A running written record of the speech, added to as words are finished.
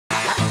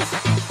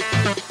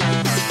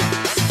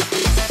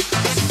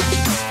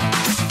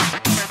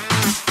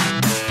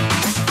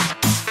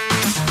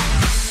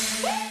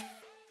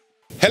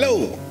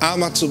I'm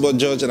Atubo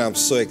George, and I'm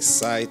so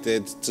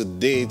excited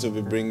today to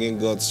be bringing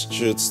God's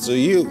truths to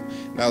you.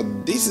 Now,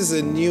 this is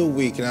a new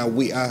week. Now,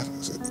 we are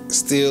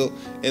still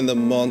in the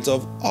month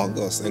of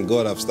August, and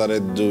God have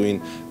started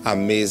doing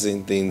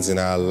amazing things in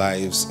our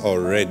lives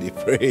already.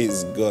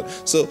 Praise God.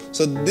 So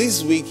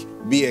this week,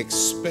 be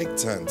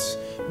expectant,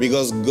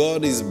 because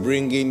God is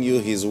bringing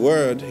you His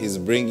word. He's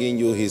bringing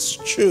you His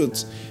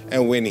truth.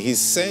 And when He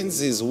sends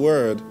His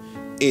word,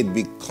 it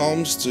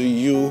becomes to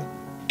you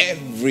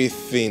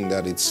everything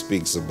that it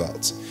speaks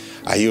about.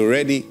 Are you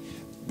ready?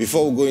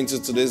 Before we go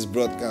into today's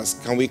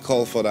broadcast, can we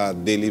call for our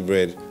daily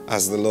bread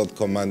as the Lord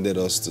commanded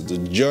us to do?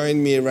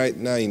 Join me right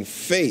now in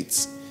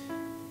faith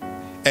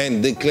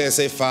and declare,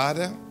 say,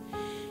 Father,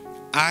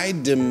 I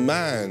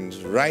demand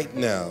right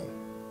now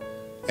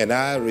and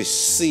I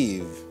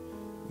receive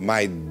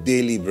my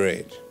daily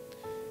bread.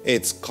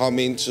 It's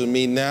coming to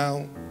me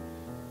now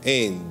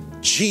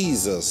in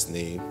Jesus'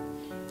 name.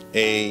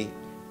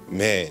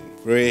 Amen.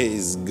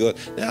 Praise God.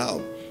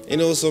 Now,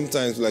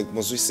 sometimes,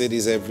 must we say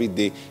this every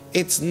day?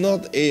 It's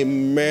not a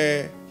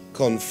mere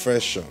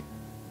confession.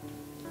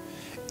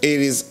 It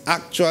is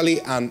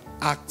actually an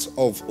act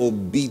of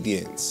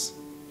obedience.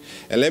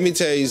 And let me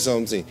tell you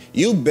something.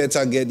 You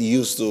better get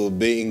used to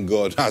obeying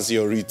God as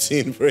your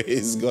routine.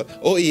 Praise God.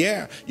 Oh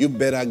yeah, you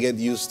better get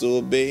used to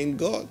obeying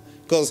God.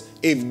 Because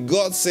if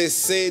God says,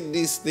 say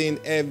this thing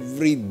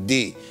every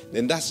day,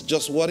 then that's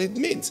just what it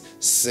means.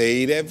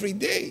 Say it every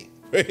day.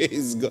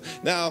 Praise God.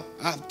 Now,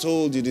 I've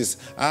told you this,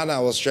 and I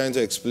was trying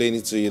to explain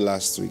it to you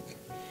last week.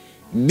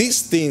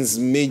 These things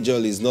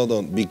majorly is not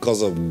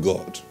because of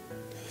God.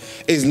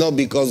 It's not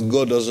because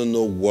God doesn't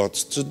know what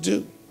to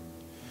do.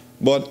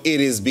 But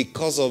it is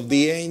because of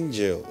the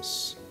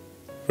angels.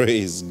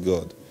 Praise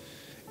God.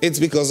 It's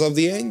because of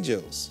the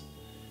angels.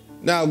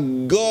 Now,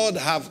 God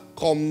have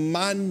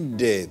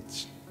commanded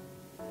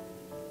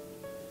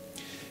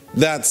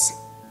that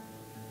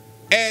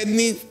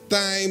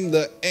anytime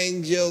the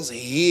angels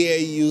hear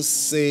you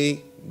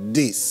say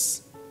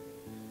this,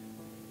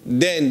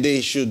 then they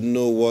should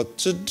know what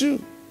to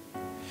do.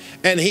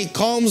 And He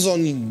comes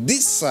on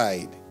this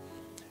side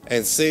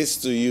and says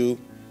to you,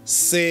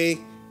 say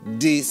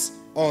this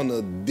on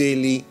a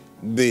daily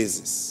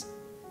basis.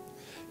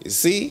 You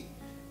see,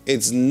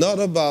 it's not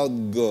about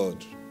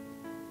God.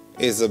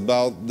 It's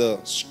about the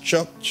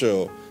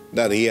structure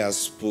that He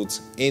has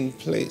put in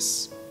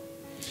place.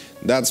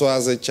 That's why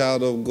as a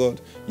child of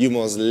God, you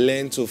must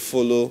learn to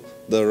follow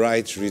the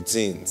right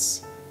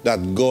routines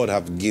that God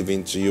have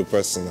given to you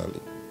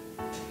personally.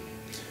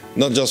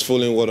 Not just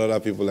following what other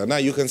people are. Now,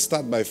 you can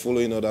start by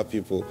following other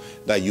people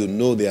that you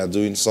know they are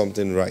doing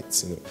something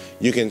right.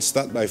 You can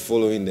start by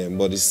following them.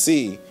 But you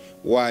see,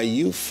 while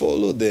you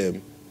follow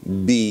them,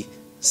 be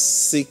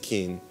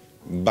seeking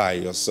by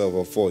yourself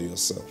or for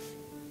yourself.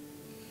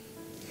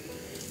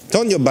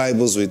 Turn your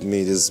Bibles with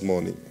me this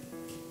morning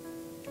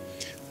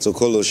to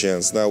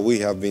Colossians. Now, we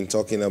have been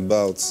talking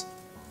about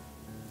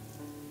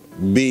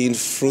being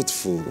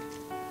fruitful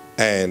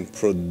and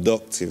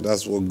productive.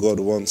 That's what God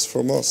wants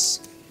from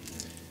us.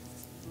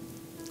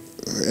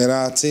 And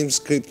our theme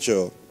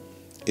scripture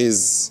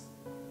is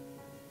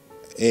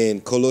in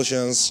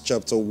Colossians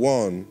chapter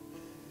 1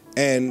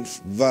 and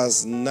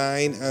verse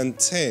 9 and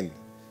 10.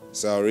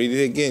 So I'll read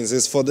it again. It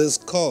says, for this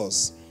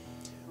cause,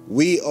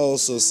 we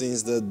also,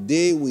 since the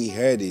day we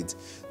heard it,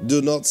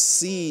 do not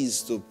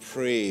cease to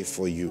pray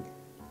for you,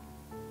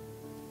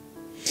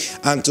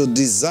 and to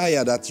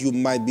desire that you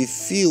might be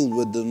filled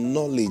with the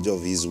knowledge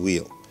of His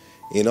will,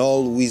 in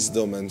all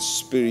wisdom and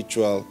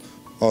spiritual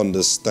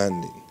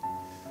understanding.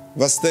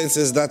 Verse 10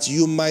 says that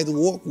you might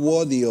walk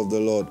worthy of the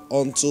Lord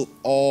unto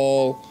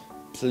all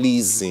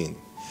pleasing,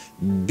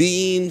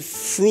 being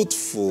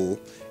fruitful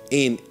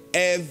in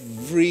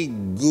every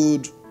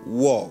good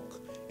work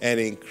and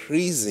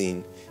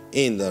increasing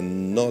in the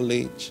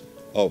knowledge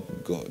of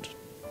God.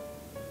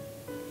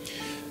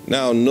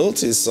 Now,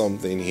 notice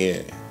something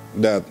here,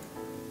 that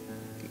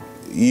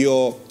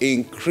your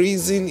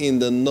increasing in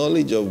the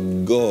knowledge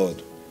of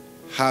God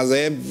has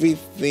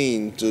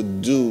everything to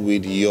do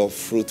with your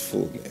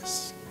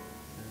fruitfulness.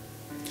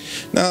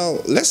 Now,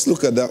 let's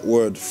look at that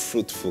word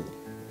fruitful.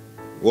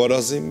 What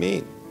does it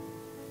mean?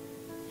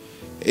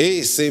 It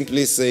is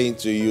simply saying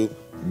to you,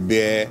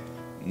 bear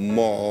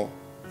more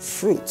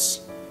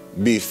fruits.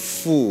 Be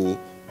full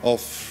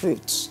of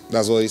fruits.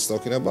 That's what He's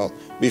talking about.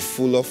 Be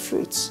full of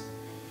fruits.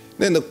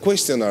 Then the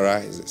question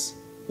arises,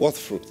 what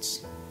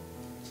fruits?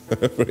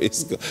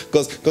 Praise God.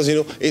 Because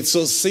it's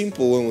so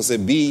simple when we say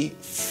be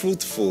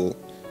fruitful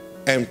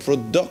and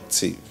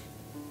productive.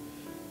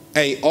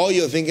 And all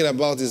you're thinking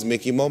about is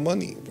making more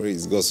money.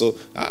 Praise God. So,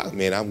 I'm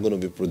going to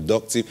be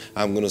productive.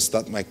 I'm going to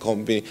start my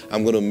company.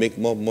 I'm going to make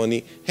more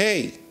money.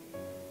 Hey,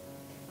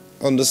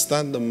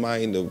 understand the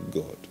mind of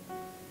God.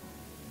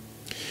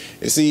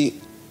 You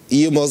see,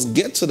 you must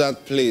get to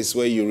that place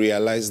where you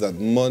realize that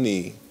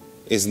money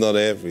is not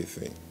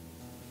everything.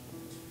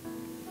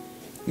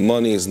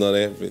 Money is not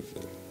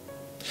everything.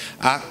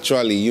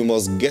 Actually, you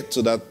must get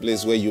to that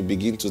place where you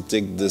begin to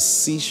take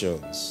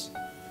decisions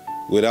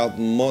without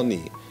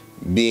money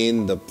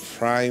being the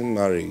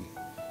primary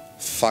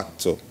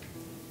factor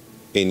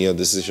in your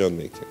decision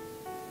making.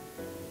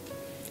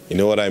 You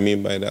know what I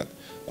mean by that?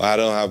 I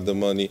don't have the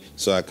money,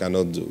 so I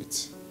cannot do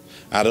it.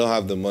 I don't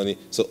have the money,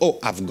 so,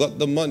 I've got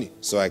the money,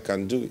 so I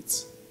can do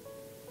it.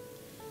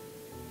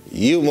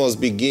 You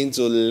must begin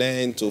to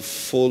learn to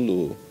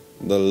follow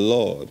the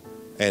Lord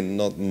and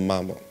not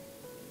mammon.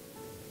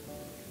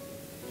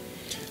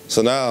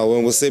 So now,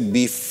 when we say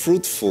be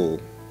fruitful,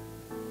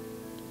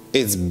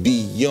 it's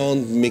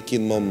beyond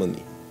making more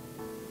money.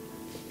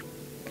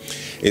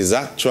 It's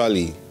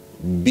actually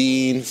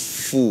being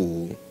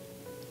full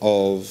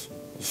of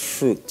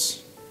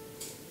fruit.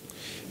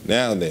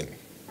 Now then,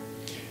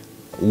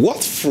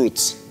 what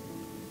fruit?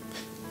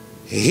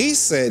 He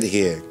said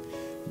here,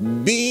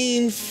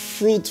 being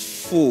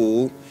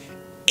fruitful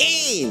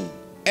in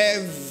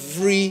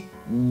every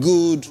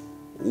good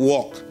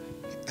work.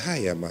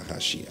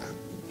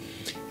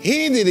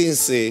 He didn't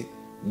say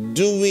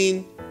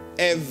doing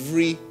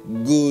every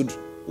good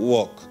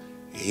work.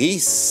 He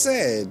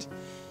said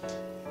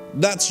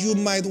that you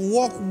might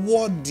walk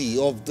worthy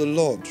of the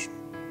Lord.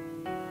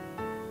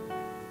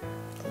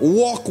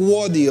 Walk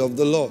worthy of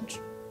the Lord.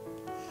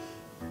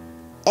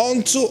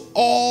 Unto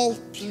all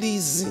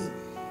pleasing.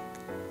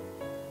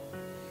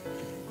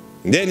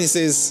 Then he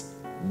says,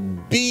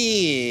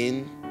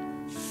 being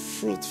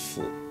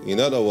fruitful. In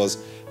other words,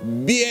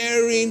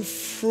 bearing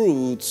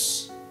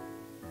fruits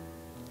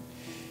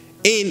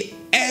in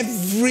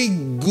every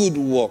good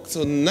work.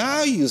 So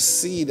now you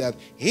see that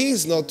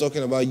he's not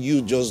talking about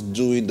you just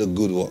doing the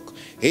good work.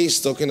 He's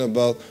talking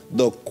about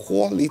the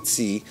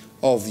quality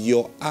of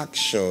your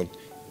action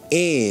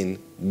in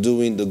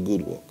doing the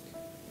good work.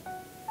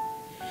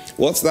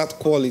 What's that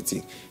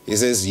quality? He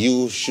says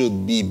you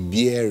should be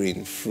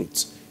bearing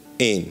fruit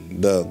in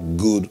the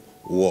good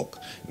work.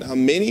 Now,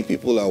 many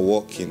people are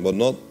working, but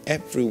not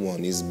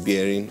everyone is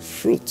bearing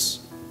fruit.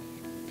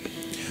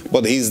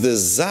 But his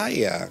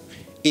desire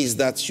is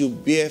that you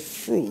bear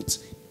fruit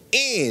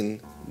in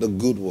the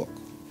good work.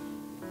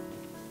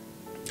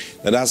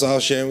 And that's what I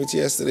was sharing with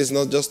you yesterday. It's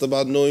not just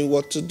about knowing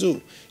what to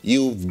do.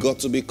 You've got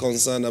to be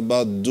concerned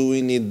about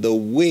doing it the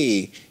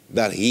way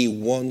that he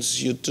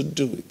wants you to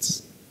do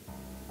it.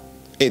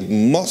 It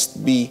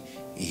must be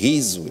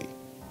his way.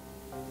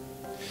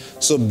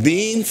 So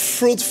being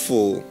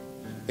fruitful,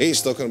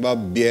 he's talking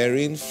about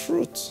bearing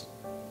fruit.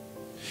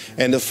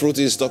 And the fruit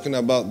he's talking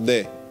about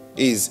there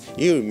is,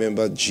 you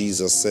remember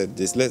Jesus said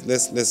this.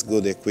 Let's go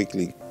there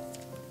quickly.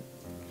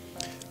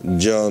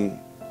 John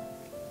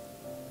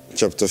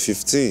chapter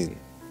 15.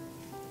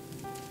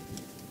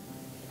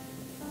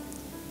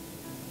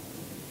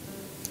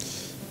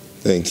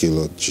 Thank you,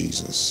 Lord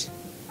Jesus.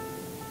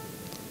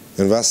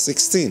 In verse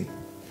 16,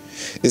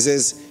 it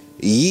says,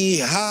 ye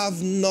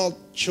have not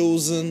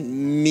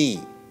chosen me,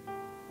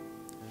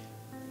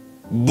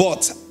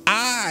 but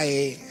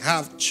I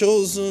have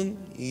chosen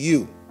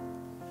you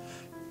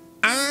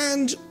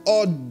and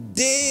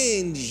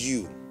ordained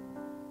you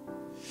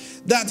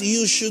that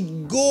you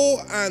should go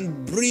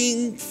and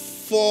bring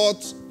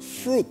forth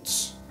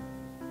fruit,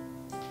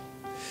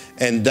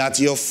 and that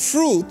your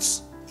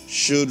fruit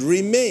should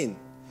remain,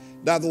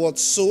 that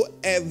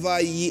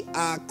whatsoever ye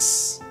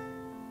ask,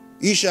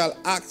 ye shall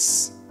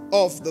ask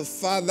of the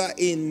Father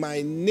in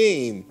my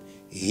name,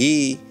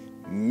 he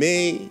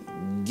may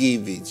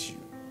give it you.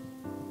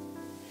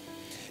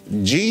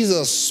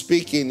 Jesus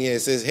speaking here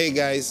says, hey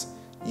guys,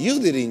 you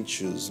didn't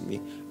choose me.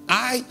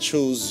 I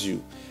chose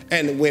you.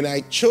 And when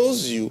I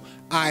chose you,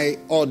 I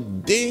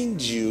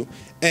ordained you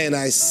and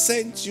I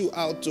sent you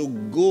out to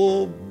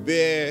go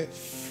bear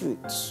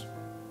fruit.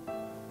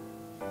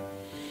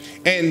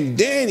 And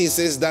then he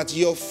says that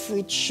your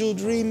fruit should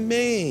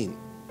remain.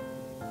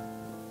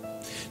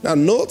 Now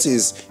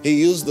notice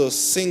he used the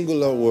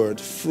singular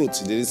word fruit.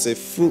 He didn't say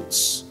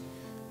fruits.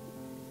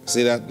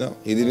 See that now?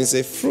 He didn't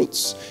say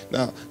fruits.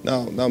 Now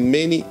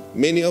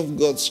many of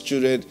God's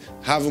children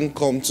haven't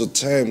come to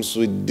terms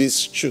with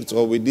this truth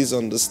or with this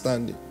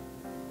understanding.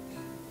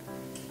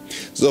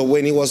 So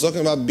when he was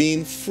talking about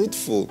being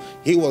fruitful,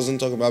 he wasn't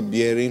talking about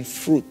bearing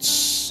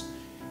fruits.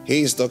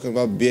 He is talking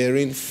about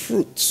bearing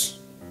fruit.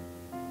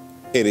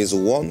 It is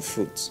one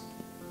fruit.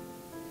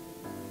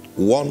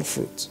 One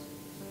fruit.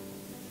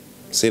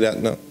 See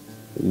that now?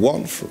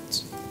 One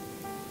fruit.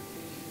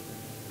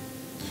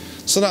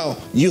 So now,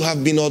 you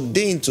have been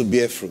ordained to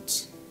bear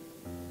fruit.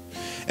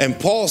 And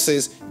Paul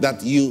says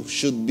that you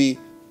should be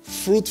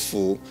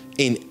fruitful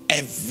in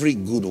every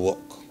good work.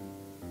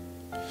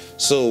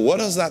 So what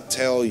does that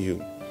tell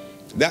you?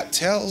 That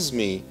tells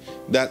me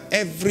that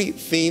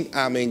everything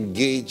I'm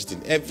engaged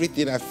in,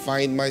 everything I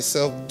find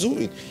myself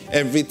doing,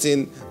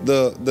 everything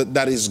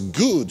that is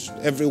good,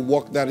 every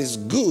work that is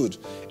good,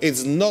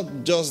 it's not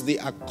just the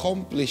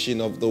accomplishing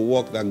of the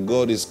work that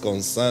God is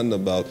concerned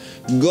about.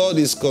 God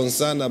is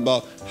concerned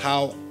about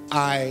how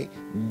I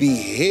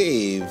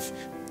behave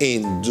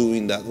in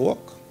doing that work.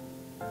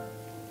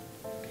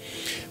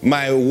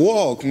 My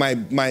work, my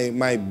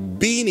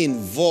being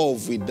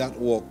involved with that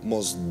work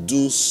must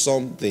do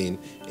something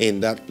in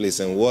that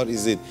place. And what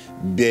is it?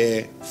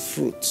 Bear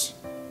fruit.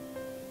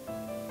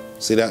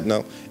 See that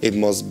now? It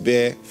must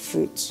bear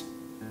fruit.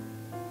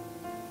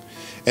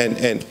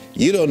 And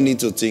you don't need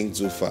to think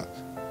too far.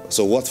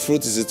 So what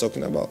fruit is he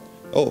talking about?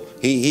 Oh,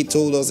 he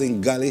told us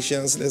in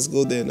Galatians. Let's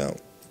go there now.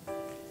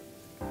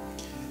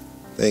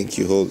 Thank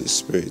you, Holy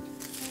Spirit.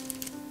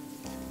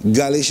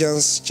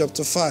 Galatians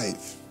chapter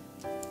 5.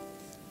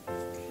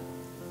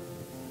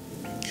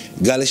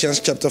 Galatians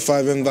chapter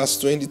 5 and verse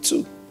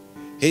 22.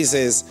 He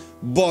says,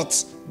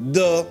 but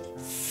the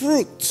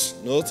fruit.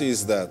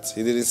 Notice that.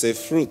 He didn't say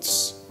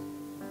fruits.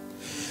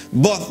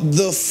 But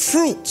the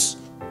fruit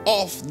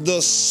of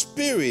the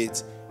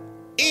Spirit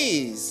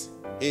is.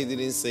 He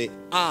didn't say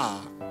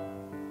are.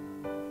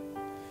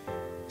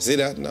 See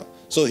that now?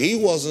 So he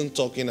wasn't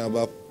talking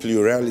about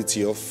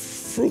plurality of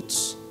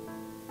fruits.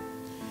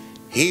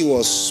 He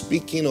was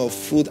speaking of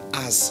fruit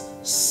as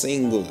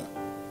singular.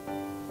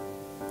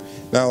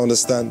 Now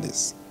understand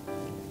this.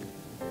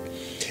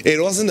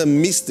 It wasn't a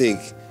mistake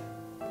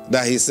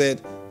that he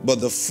said,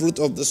 but the fruit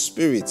of the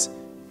Spirit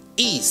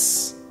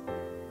is.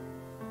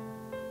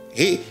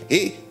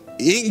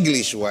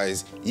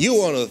 English-wise, you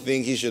want to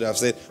think he should have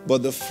said,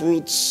 but the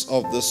fruits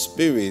of the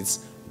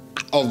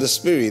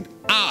Spirit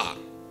are.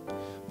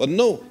 But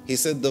no, he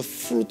said the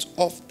fruit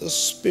of the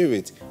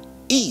Spirit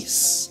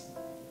is.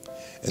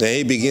 And then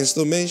he begins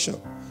to mention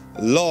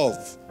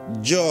love,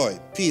 joy,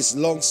 peace,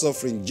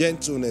 long-suffering,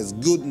 gentleness,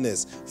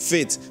 goodness,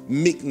 faith,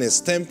 meekness,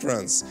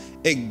 temperance.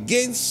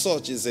 Against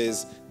such, he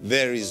says,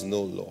 there is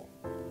no law.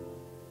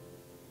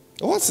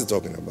 What's he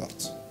talking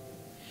about?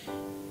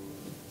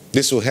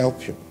 This will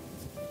help you.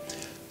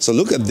 So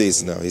look at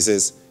this now. He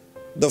says,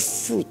 the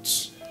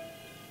fruit.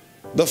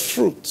 The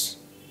fruit.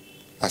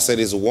 I said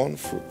it's one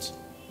fruit.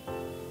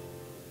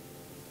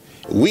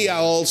 We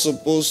are all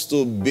supposed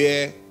to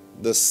bear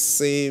the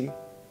same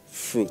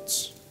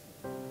fruit.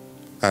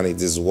 And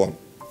it is one.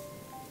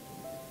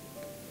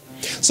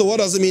 So what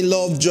does it mean,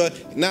 love, joy?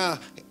 Now,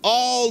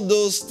 all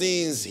those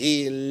things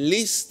he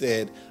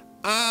listed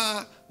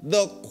are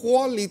the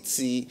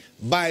quality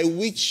by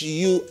which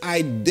you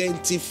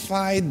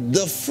identify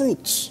the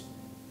fruit.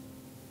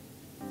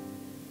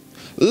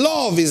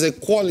 Love is a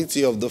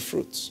quality of the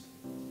fruit.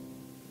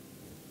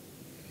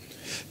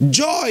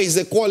 Joy is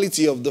a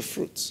quality of the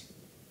fruit.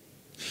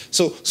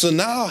 So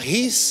now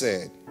he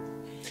said,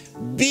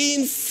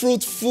 being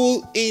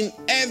fruitful in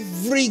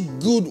every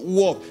good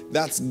work.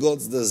 That's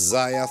God's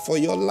desire for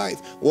your life.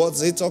 What's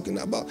he talking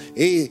about?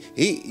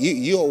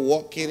 You're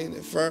working in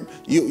a firm.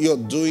 You're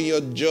doing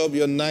your job,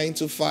 your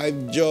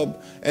 9-to-5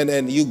 job, and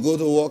then you go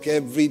to work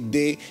every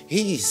day.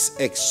 He's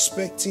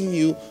expecting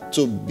you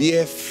to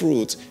bear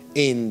fruit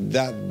in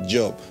that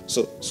job.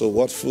 So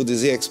what fruit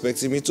is he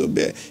expecting me to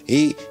bear?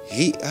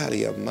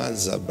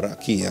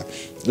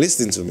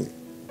 Listen to me.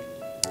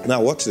 Now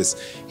watch this.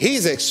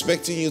 He's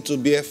expecting you to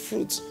bear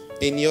fruit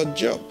in your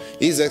job.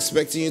 He's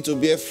expecting you to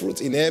bear fruit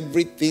in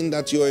everything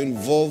that you're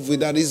involved with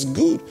that is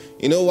good.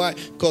 You know why?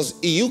 Because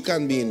you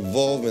can be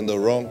involved in the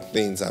wrong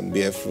things and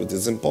bear fruit.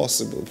 It's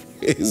impossible.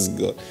 Praise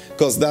God.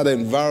 Because that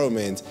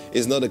environment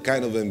is not the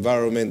kind of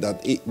environment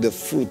that the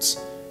fruit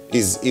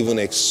is even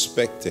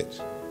expected.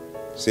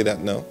 See that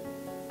now?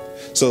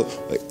 So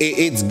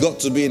it's got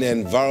to be an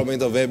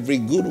environment of every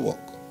good work.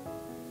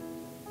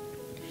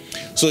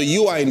 So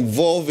you are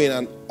involved in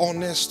an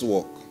honest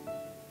work.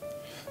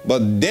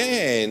 But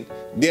then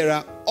there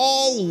are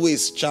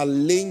always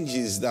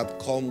challenges that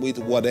come with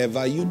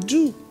whatever you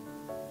do.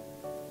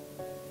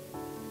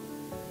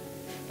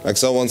 Like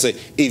someone say,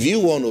 if you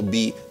want to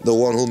be the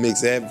one who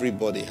makes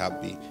everybody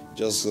happy,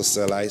 just go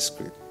sell ice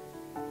cream.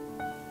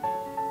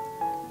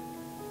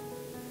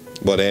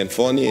 But then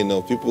funny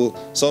enough,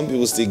 some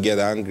people still get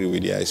angry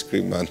with the ice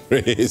cream man.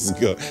 Praise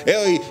God.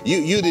 Hey,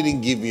 you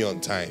didn't give me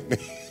on time.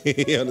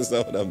 You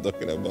understand what I'm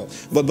talking about?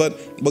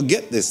 But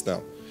get this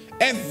now.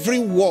 Every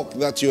work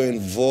that you're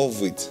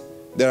involved with,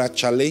 there are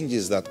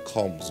challenges that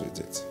comes with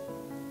it.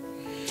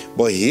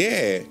 But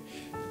here,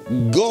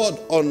 God,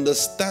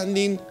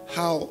 understanding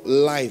how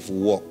life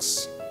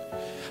works,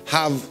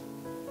 have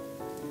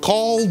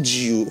called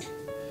you,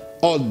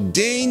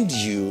 ordained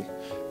you,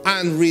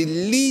 and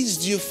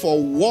released you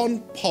for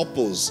one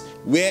purpose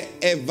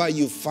wherever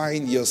you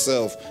find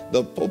yourself.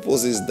 The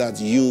purpose is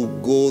that you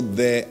go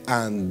there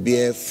and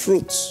bear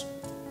fruit.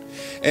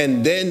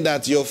 And then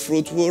that your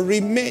fruit will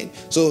remain.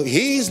 So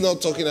he's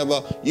not talking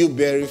about you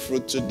bearing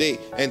fruit today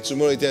and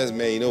tomorrow he tells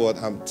me, you know what,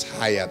 I'm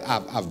tired.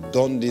 I've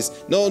done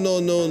this.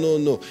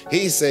 No.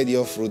 He said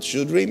your fruit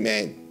should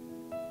remain.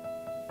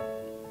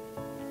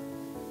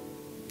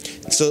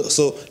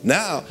 So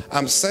now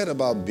I'm said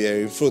about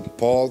bearing fruit.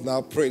 Paul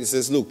now prayed. He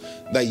says, look,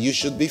 that you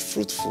should be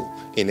fruitful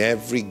in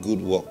every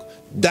good work.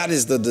 That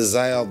is the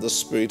desire of the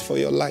Spirit for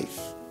your life.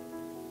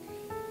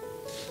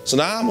 So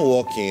now I'm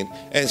walking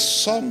and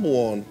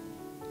someone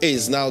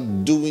is now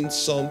doing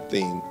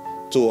something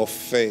to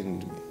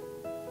offend me.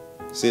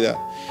 See that?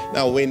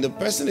 Now when the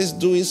person is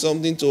doing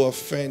something to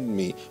offend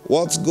me,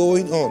 what's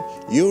going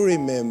on? You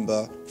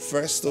remember,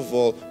 first of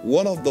all,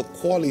 one of the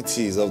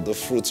qualities of the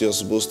fruit you're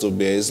supposed to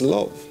bear is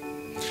love.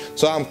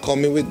 So I'm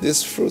coming with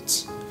this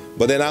fruit,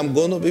 but then I'm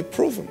going to be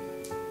proven.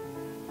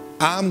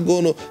 I'm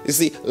going to, you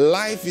see,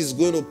 life is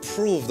going to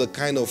prove the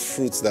kind of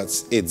fruits that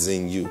it's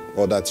in you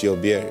or that you're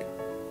bearing.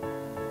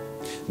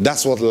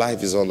 That's what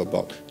life is all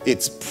about.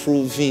 It's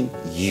proving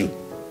you.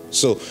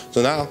 So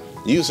now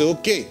you say,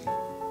 okay,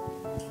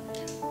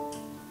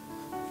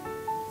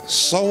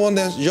 someone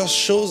else just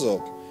shows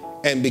up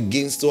and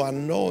begins to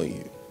annoy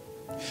you.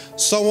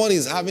 Someone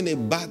is having a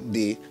bad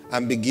day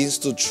and begins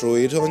to throw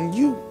it on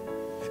you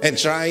and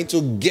trying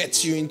to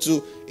get you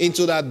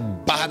into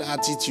that bad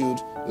attitude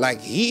like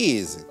he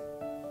is.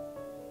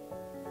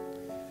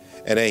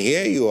 And then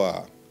here you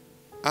are.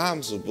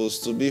 I'm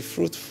supposed to be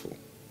fruitful.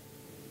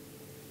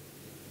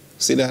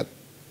 See that?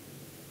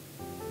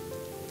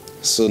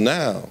 So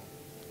now,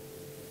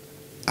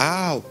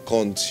 I'll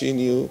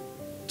continue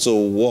to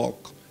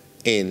walk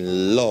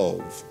in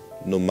love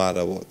no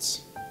matter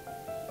what.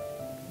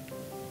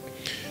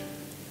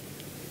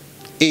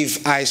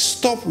 If I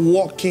stop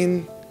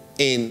walking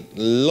in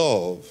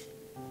love,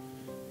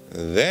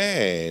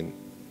 then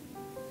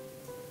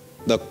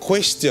the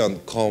question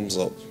comes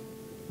up,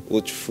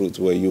 which fruit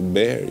were you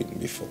bearing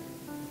before?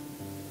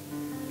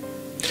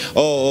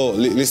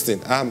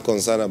 Listen, I'm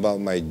concerned about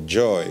my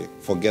joy.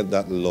 Forget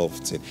that love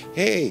thing.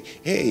 Hey,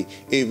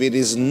 if it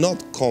is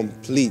not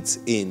complete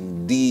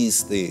in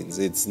these things,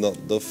 it's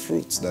not the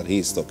fruits that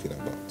he's talking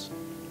about.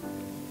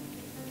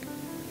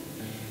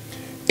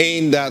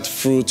 In that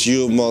fruit,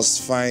 you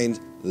must find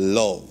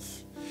love.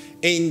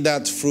 In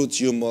that fruit,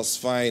 you must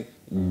find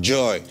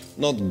joy,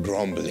 not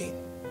grumbling.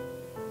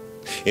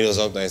 You know,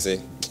 sometimes I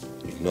say,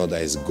 if not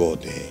that is God,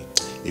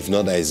 if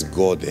not that is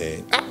God,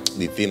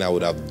 the thing I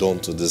would have done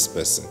to this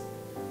person.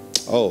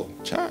 Oh,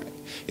 child,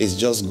 it's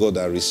just God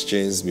that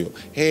restrains me.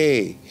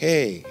 Hey,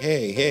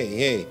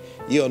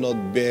 you are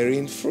not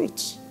bearing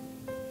fruit.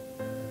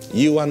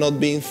 You are not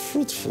being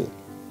fruitful.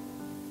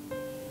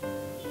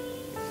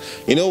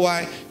 You know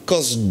why?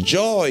 Because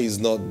joy is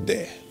not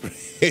there.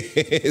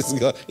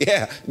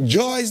 Yeah,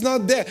 joy is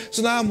not there.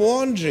 So now I'm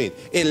wondering,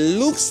 it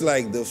looks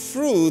like the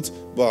fruit,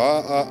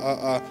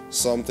 but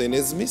something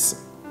is missing.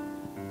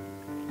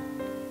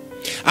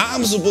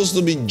 I'm supposed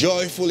to be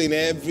joyful in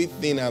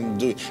everything I'm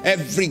doing,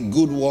 every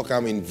good work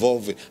I'm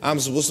involved in. I'm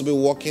supposed to be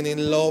walking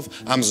in love.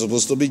 I'm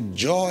supposed to be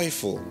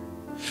joyful.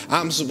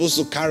 I'm supposed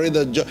to carry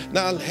the joy.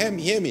 Now,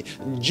 hear me.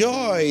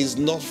 Joy is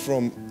not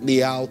from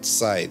the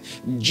outside.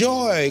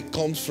 Joy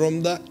comes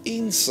from the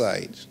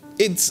inside.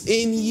 It's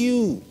in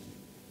you.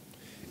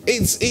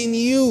 It's in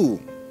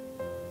you.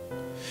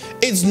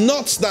 It's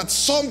not that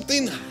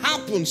something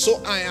happened,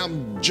 so I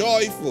am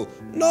joyful.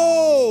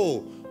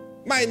 No.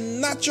 My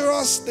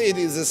natural state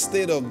is a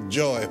state of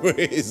joy.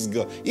 Praise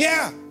God.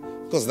 Yeah,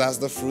 because that's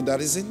the fruit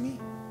that is in me.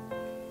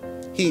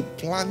 He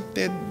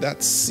planted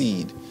that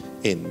seed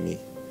in me.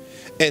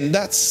 And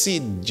that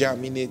seed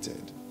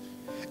germinated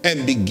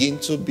and began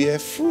to bear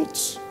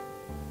fruit.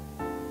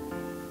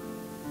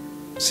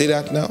 See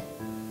that now?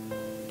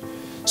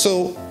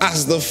 So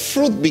as the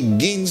fruit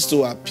begins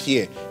to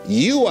appear,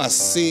 you are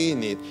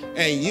seeing it,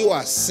 and you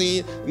are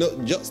seeing,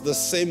 just the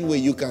same way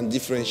you can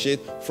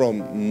differentiate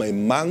from a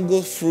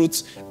mango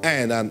fruit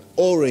and an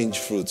orange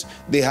fruit.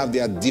 They have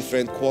their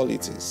different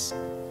qualities.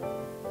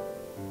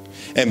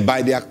 And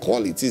by their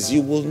qualities,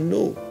 you will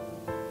know.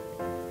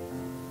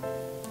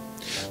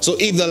 So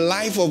if the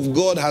life of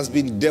God has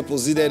been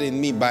deposited in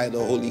me by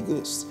the Holy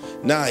Ghost,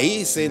 now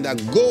he is saying that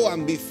go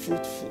and be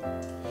fruitful.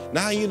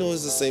 Now you know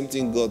it's the same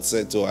thing God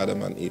said to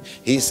Adam and Eve.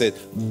 He said,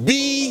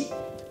 be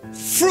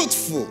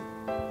fruitful.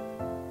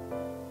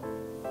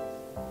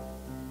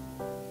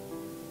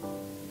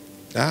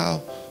 Now,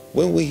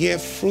 when we hear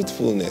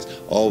fruitfulness,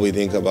 all we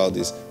think about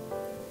is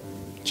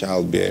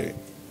childbearing.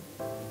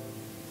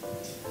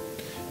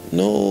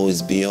 No,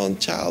 it's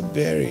beyond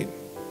childbearing.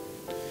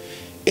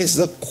 It's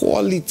the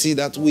quality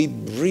that we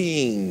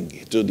bring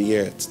to the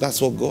earth.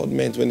 That's what God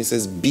meant when he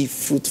says, be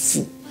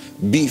fruitful.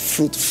 Be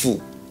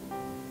fruitful.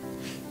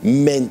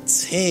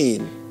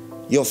 Maintain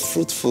your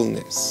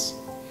fruitfulness.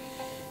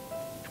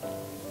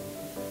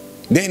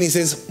 Then he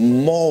says,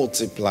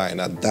 multiply.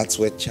 And that's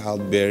where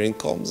childbearing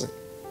comes in.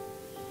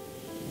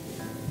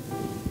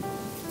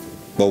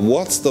 But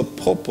what's the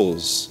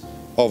purpose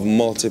of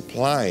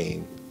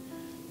multiplying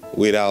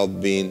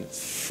without being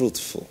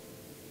fruitful?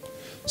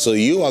 So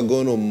you are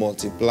going to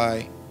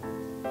multiply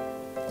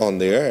on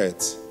the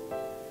earth,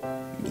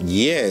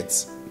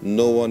 yet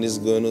no one is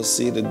going to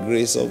see the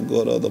grace of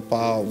God or the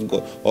power of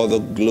God or the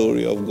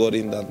glory of God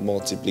in that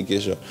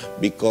multiplication,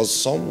 because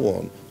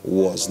someone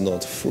was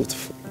not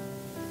fruitful.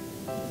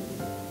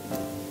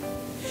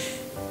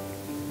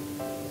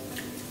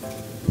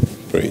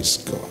 Praise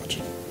God.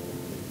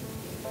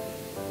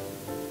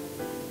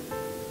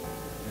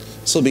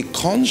 So be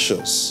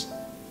conscious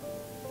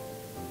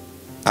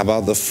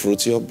about the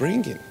fruit you're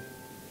bringing.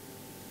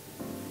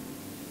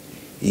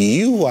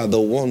 You are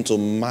the one to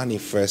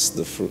manifest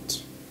the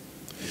fruit.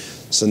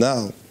 So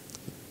now,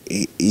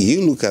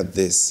 you look at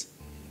this.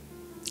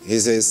 He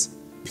says,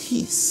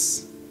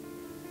 peace.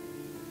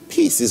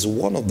 Peace is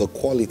one of the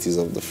qualities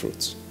of the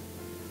fruit.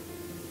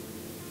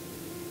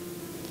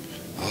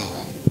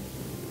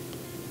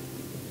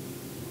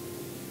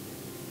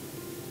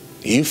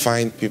 You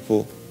find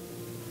people,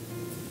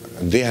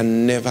 they are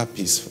never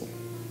peaceful.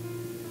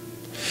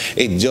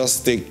 It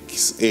just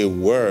takes a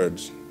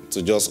word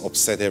to just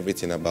upset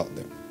everything about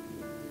them.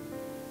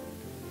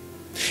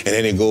 And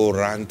then they go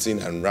ranting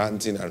and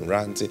ranting and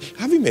ranting.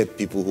 Have you met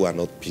people who are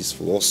not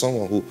peaceful, or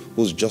someone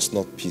who's just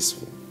not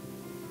peaceful?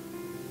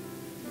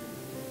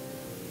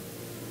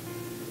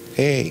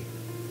 Hey.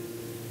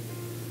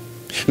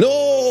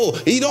 No,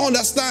 you don't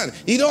understand.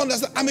 You don't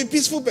understand. I'm a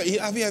peaceful person.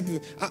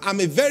 I'm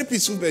a very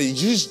peaceful person.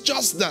 It's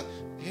just that.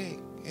 Hey.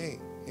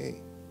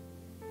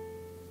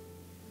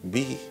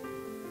 Be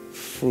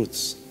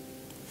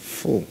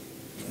fruitful.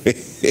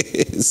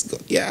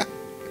 Yeah.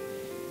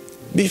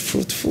 Be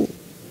fruitful.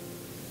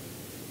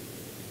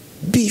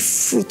 Be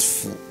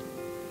fruitful.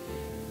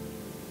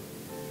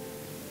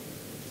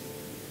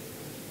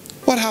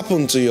 What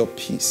happened to your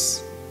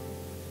peace?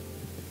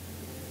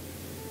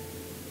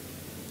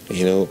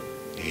 You know,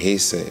 he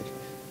said,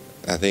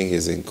 I think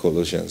it's in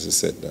Colossians, he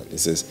said that. He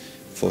says,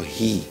 for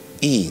he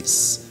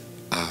is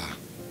our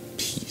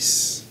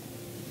peace.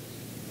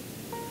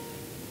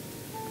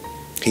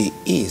 He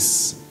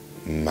is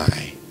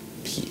my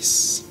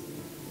peace.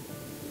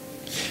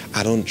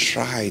 I don't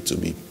try to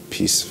be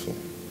peaceful.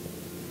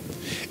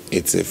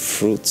 It's a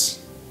fruit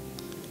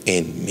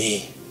in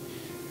me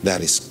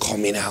that is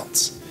coming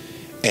out,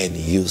 and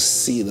you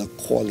see the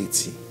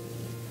quality.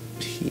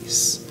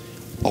 Peace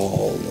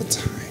all the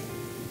time.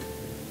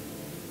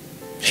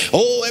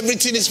 Oh,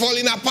 everything is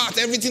falling apart.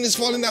 Everything is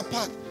falling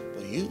apart.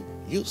 But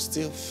you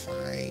still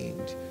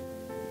find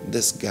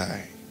this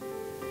guy.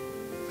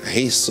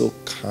 He's so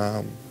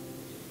calm.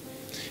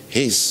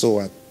 He's so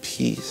at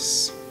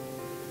peace.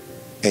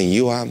 And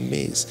you are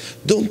amazed.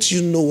 Don't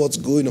you know what's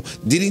going on?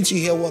 Didn't you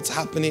hear what's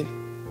happening?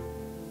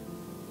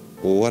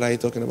 Well, what are you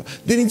talking about?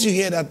 Didn't you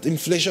hear that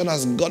inflation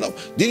has gone up?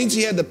 Didn't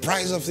you hear the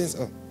price of things?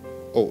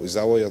 Oh, is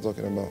that what you're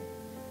talking about?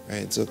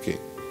 It's okay.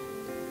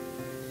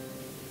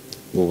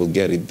 We will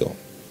get it done.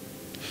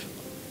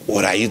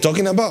 What are you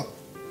talking about?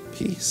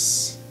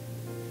 Peace.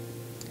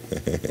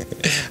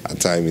 Our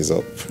time is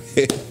up.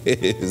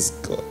 Praise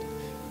God.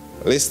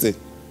 Listen.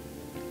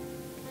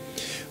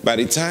 By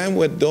the time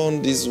we're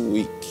done this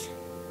week,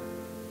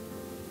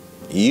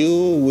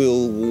 you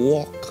will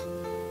walk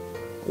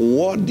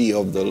worthy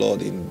of the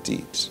Lord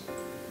indeed,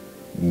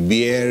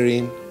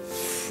 bearing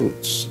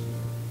fruits.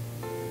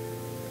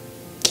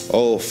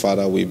 Oh,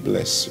 Father, we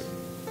bless you.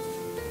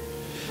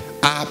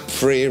 I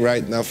pray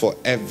right now for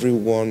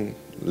everyone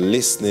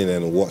listening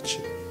and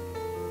watching,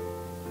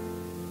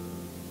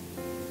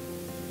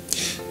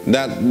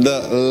 that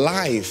the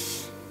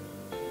life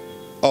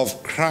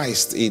of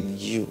Christ in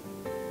you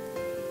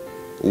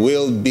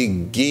will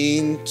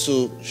begin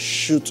to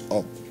shoot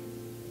up,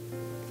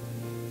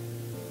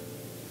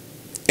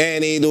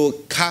 and it will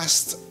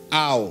cast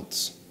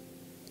out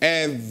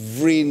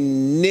every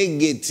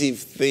negative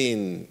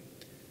thing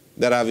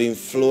that have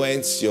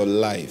influenced your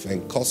life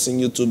and causing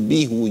you to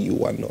be who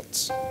you are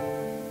not.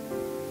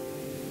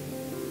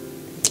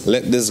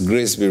 Let this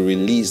grace be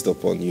released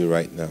upon you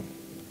right now.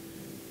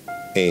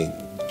 In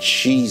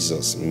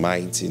Jesus'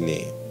 mighty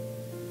name.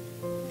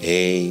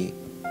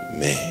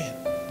 Amen.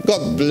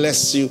 God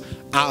bless you.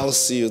 I'll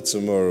see you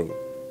tomorrow.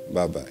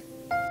 Bye-bye.